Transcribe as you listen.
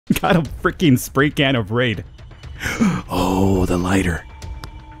got a freaking spray can of Raid. Oh, the lighter.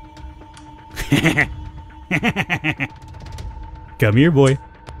 Come here, boy.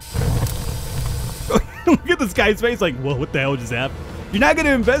 Look at this guy's face like, whoa, what the hell just happened? You're not going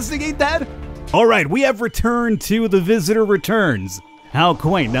to investigate that? All right, we have returned to The Visitor Returns. How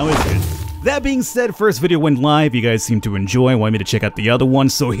quaint, now isn't it? That being said, first video went live. You guys seem to enjoy. Want me to check out the other one.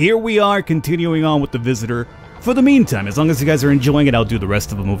 So here we are, continuing on with The Visitor. For the meantime, as long as you guys are enjoying it, I'll do the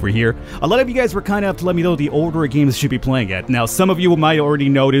rest of them over here. A lot of you guys were kind enough to let me know the order of games you should be playing at. Now, some of you might already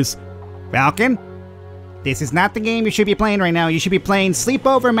notice, Falcon, this is not the game you should be playing right now. You should be playing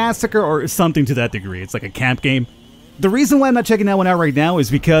Sleepover Massacre or something to that degree. It's like a camp game. The reason why I'm not checking that one out right now is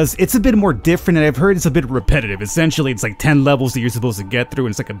because it's a bit more different, and I've heard it's a bit repetitive. Essentially, it's like 10 levels that you're supposed to get through,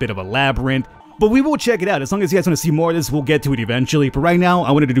 and it's like a bit of a labyrinth. But we will check it out. As long as you guys want to see more of this, we'll get to it eventually. But right now, I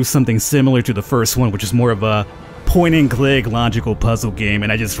wanted to do something similar to the first one, which is more of a point-and-click logical puzzle game,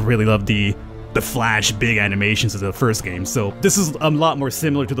 and I just really love the flash big animations of the first game. So this is a lot more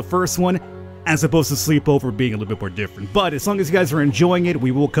similar to the first one, as opposed to Sleepover being a little bit more different. But as long as you guys are enjoying it,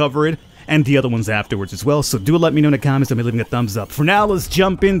 we will cover it, and the other ones afterwards as well. So do let me know in the comments and be leaving a thumbs up. For now, let's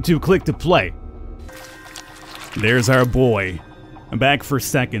jump into Click to Play. There's our boy. I'm back for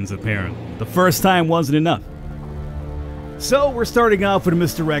seconds, apparently. The first time wasn't enough. So we're starting off with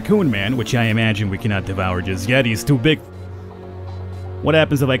Mr. Raccoon Man, which I imagine we cannot devour just yet. He's too big. What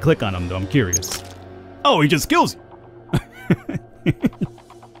happens if I click on him, though? I'm curious. Oh, he just kills you.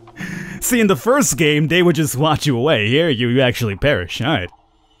 See, in the first game, they would just watch you away. Here, you actually perish. Alright.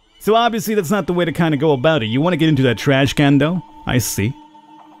 So obviously, that's not the way to kind of go about it. You want to get into that trash can, though? I see.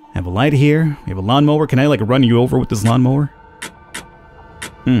 I have a light here. We have a lawnmower. Can I, like, run you over with this lawnmower?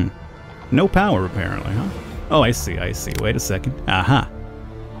 No power, apparently, huh? Oh, I see, I see. Wait a second. Aha.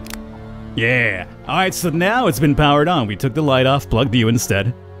 Yeah. Alright, so now it's been powered on. We took the light off, plugged you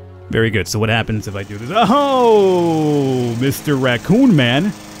instead. Very good. So what happens if I do this? Oh! Mr. Raccoon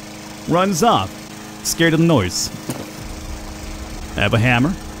Man runs off. Scared of the noise. I have a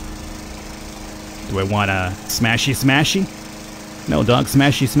hammer. Do I want a smashy smashy? No, dog,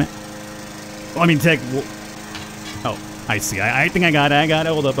 smashy smash. Well, I mean, oh, I see. I think I got it.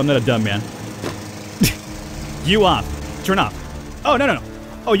 Hold up. I'm not a dumb man. You off. Turn off. Oh, no.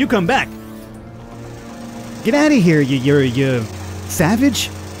 Oh, you come back. Get out of here, you savage.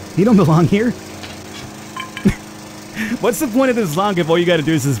 You don't belong here. What's the point of this log if all you gotta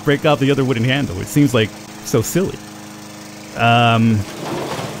do is just break off the other wooden handle? It seems like so silly. Then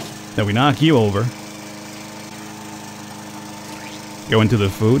we knock you over. Go into the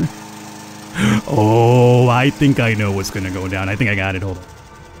food. Oh, I think I know what's gonna go down. I think I got it. Hold on.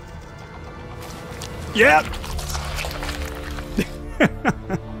 Yep.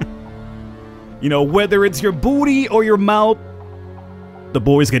 You know, whether it's your booty or your mouth, the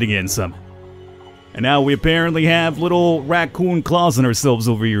boy's getting in some. And now we apparently have little raccoon claws on ourselves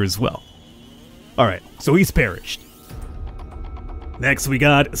over here as well. Alright, so he's perished. Next we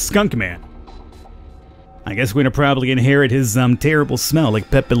got Skunk Man. I guess we're gonna probably inherit his terrible smell like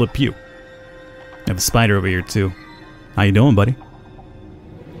Pepe Le Pew. I have a spider over here too. How you doing, buddy?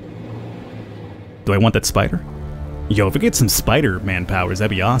 Do I want that spider? Yo, if we get some Spider-Man powers, that'd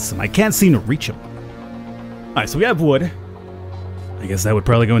be awesome. I can't seem to reach him. Alright, so we have wood. I guess that would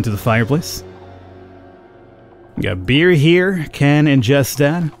probably go into the fireplace. We got beer here. Can ingest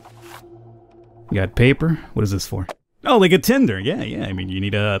that. We got paper. What is this for? Oh, like a tinder. Yeah. I mean, you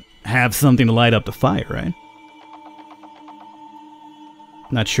need to have something to light up the fire, right?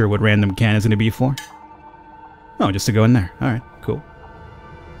 Not sure what random can is going to be for. Oh, just to go in there. Alright, cool.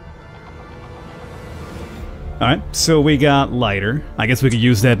 Alright, so we got lighter. I guess we could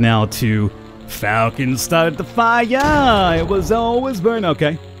use that now to Falcon started the fire. It was always burning.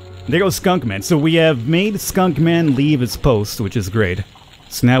 Okay. There goes Skunk Man. So we have made Skunk Man leave his post, which is great.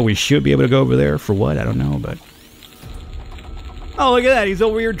 So now we should be able to go over there for what? I don't know, but... Oh, look at that. He's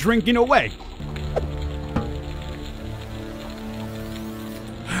over here drinking away.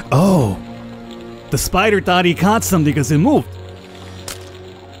 Oh. The spider thought he caught something because it moved.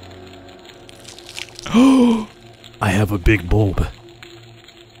 Oh. I have a big bulb.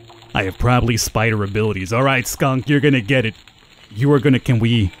 I have probably spider abilities. Alright, Skunk, you're gonna get it. You are gonna... Can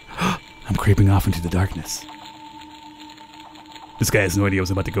we... I'm creeping off into the darkness. This guy has no idea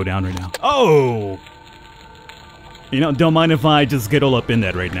what's about to go down right now. Oh! You know, don't mind if I just get all up in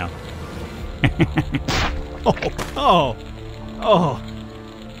that right now. Oh!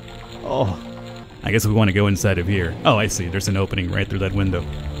 I guess we want to go inside of here. Oh, I see. There's an opening right through that window.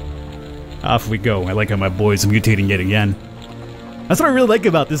 Off we go. I like how my boy's mutating yet again. That's what I really like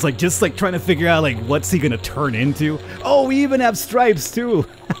about this, like, just like trying to figure out, like, what's he gonna turn into. Oh, we even have stripes too,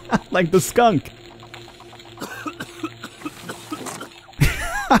 like the skunk.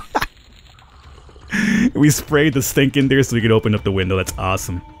 We sprayed the stink in there so we could open up the window. That's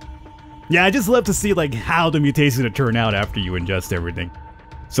awesome. Yeah, I just love to see, like, how the mutation's gonna turn out after you ingest everything.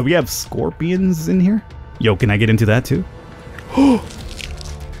 So we have scorpions in here. Yo, can I get into that too?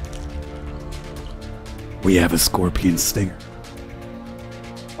 We have a scorpion stinger.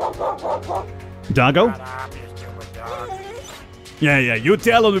 Doggo? Yeah, you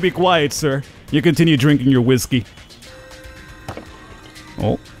tell him to be quiet, sir. You continue drinking your whiskey.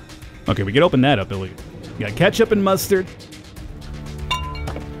 Oh. Okay, we can open that up, Billy. We got ketchup and mustard.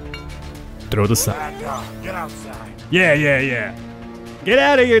 Throw the side. Get outside. Yeah. Get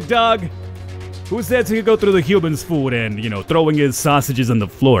out of here, dog. Who says he could go through the human's food and, you know, throwing his sausages on the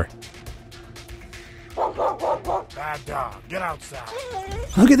floor? Bad dog, get outside.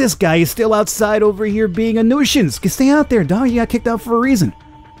 Look at this guy. He's still outside over here being a nuisance. Stay out there, dog. You got kicked out for a reason.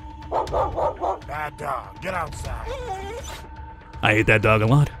 Bad dog, get outside. I hate that dog a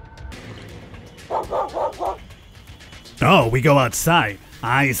lot. Oh, we go outside.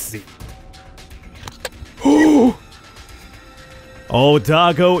 I see. Oh,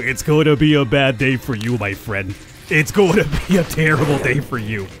 Doggo, it's going to be a bad day for you, my friend. It's going to be a terrible day for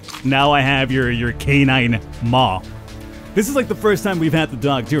you. Now I have your canine maw. This is like the first time we've had the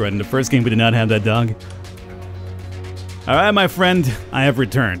dog too, right? In the first game we did not have that dog. Alright, my friend, I have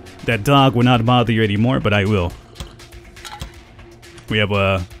returned. That dog will not bother you anymore, but I will. We have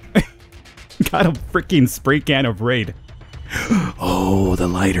a... got a freaking spray can of Raid. Oh, the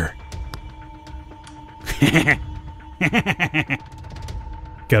lighter.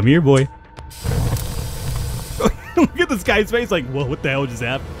 Come here, boy. Look at this guy's face like, whoa, what the hell just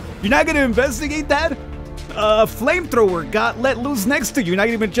happened? You're not gonna investigate that? A flamethrower got let loose next to you. You're not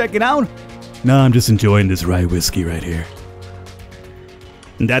even checking out? No, I'm just enjoying this rye whiskey right here.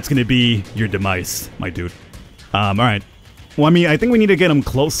 And that's gonna be your demise, my dude. Alright. Well, I mean, I think we need to get him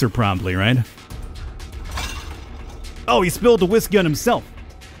closer promptly, right? Oh, he spilled the whiskey on himself.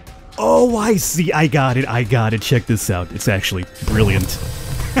 Oh, I see. I got it. Check this out. It's actually brilliant.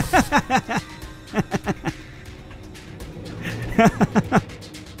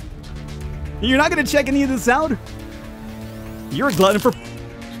 You're not gonna check any of this out? You're a glutton for...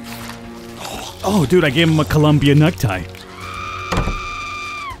 Oh, dude, I gave him a Columbia necktie.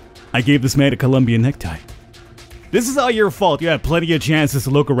 I gave this man a Columbia necktie. This is all your fault. You had plenty of chances to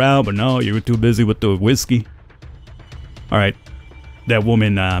look around, but no, you were too busy with the whiskey. Alright. That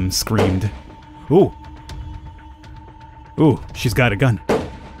woman, screamed. Ooh. Ooh, she's got a gun.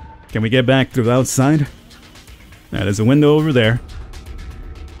 Can we get back through the outside? Now, there's a window over there.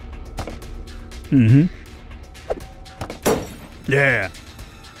 Mm-hmm. Yeah.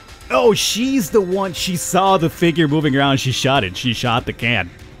 Oh, she's the one. She saw the figure moving around. She shot it. She shot the can.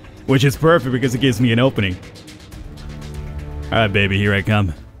 Which is perfect because it gives me an opening. Alright, baby, here I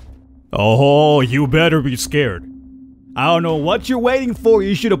come. Oh, you better be scared. I don't know what you're waiting for.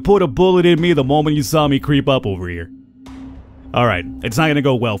 You should have put a bullet in me the moment you saw me creep up over here. Alright, it's not gonna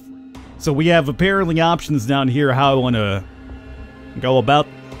go well. So we have apparently options down here how I want to go about.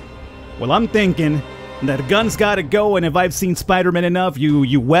 Well, I'm thinking that the gun's gotta go, and if I've seen Spider-Man enough,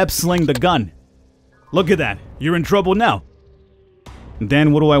 you web sling the gun. Look at that. You're in trouble now. And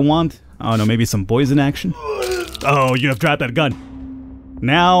then what do I want? I don't know, maybe some poison action? Oh, you have dropped that gun.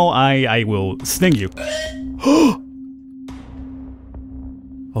 Now I will sting you.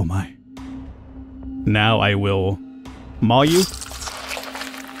 Oh my. Now I will maul you.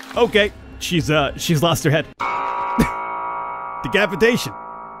 Okay, she's lost her head. Decapitation.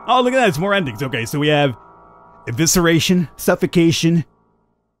 Oh, look at that, it's more endings. Okay, so we have evisceration, suffocation,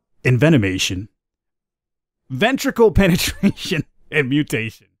 envenomation, ventricle penetration, and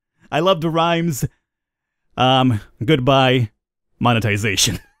mutation. I love the rhymes. Goodbye,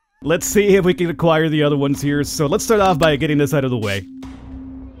 monetization. Let's see if we can acquire the other ones here. So let's start off by getting this out of the way.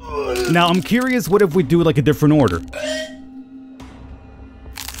 Now, I'm curious, what if we do like a different order?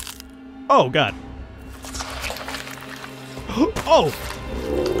 Oh, God. Oh!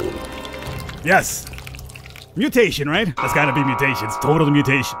 Yes! Mutation, right? That's gotta be mutation. It's total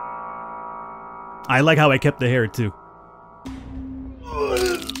mutation. I like how I kept the hair, too.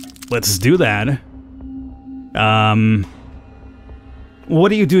 Let's do that. What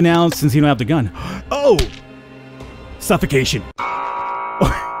do you do now since you don't have the gun? Oh! Suffocation.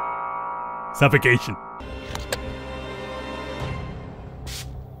 Suffocation.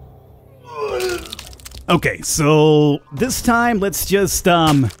 Okay, so this time let's just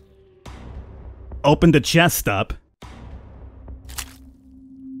open the chest up.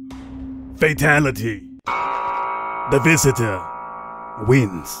 Fatality. The visitor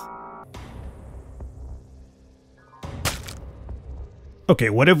wins. Okay,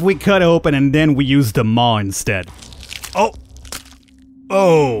 what if we cut open and then we use the maw instead?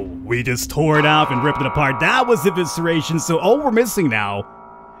 Oh, we just tore it off and ripped it apart. That was evisceration, so all we're missing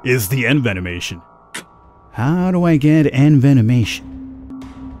now is the envenomation. How do I get envenomation?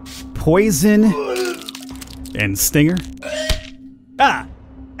 Poison and stinger. Ah,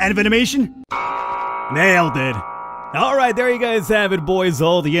 envenomation. Nailed it. All right, there you guys have it, boys.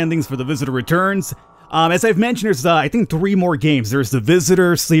 All the endings for The Visitor Returns. As I've mentioned, there's, I think, 3 more games. There's The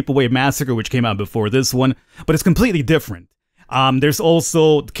Visitor, Sleepaway Massacre, which came out before this one, but it's completely different. There's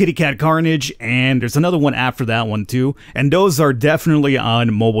also Kitty Cat Carnage, and there's another one after that one, too. And those are definitely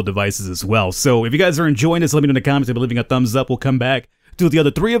on mobile devices as well. So if you guys are enjoying this, let me know in the comments. If you're leaving a thumbs up, we'll come back to the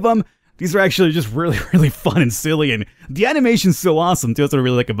other 3 of them. These are actually just really, really fun and silly, and the animation's so awesome, too. That's what I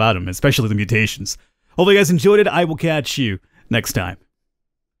really like about them, especially the mutations. Hopefully you guys enjoyed it. I will catch you next time.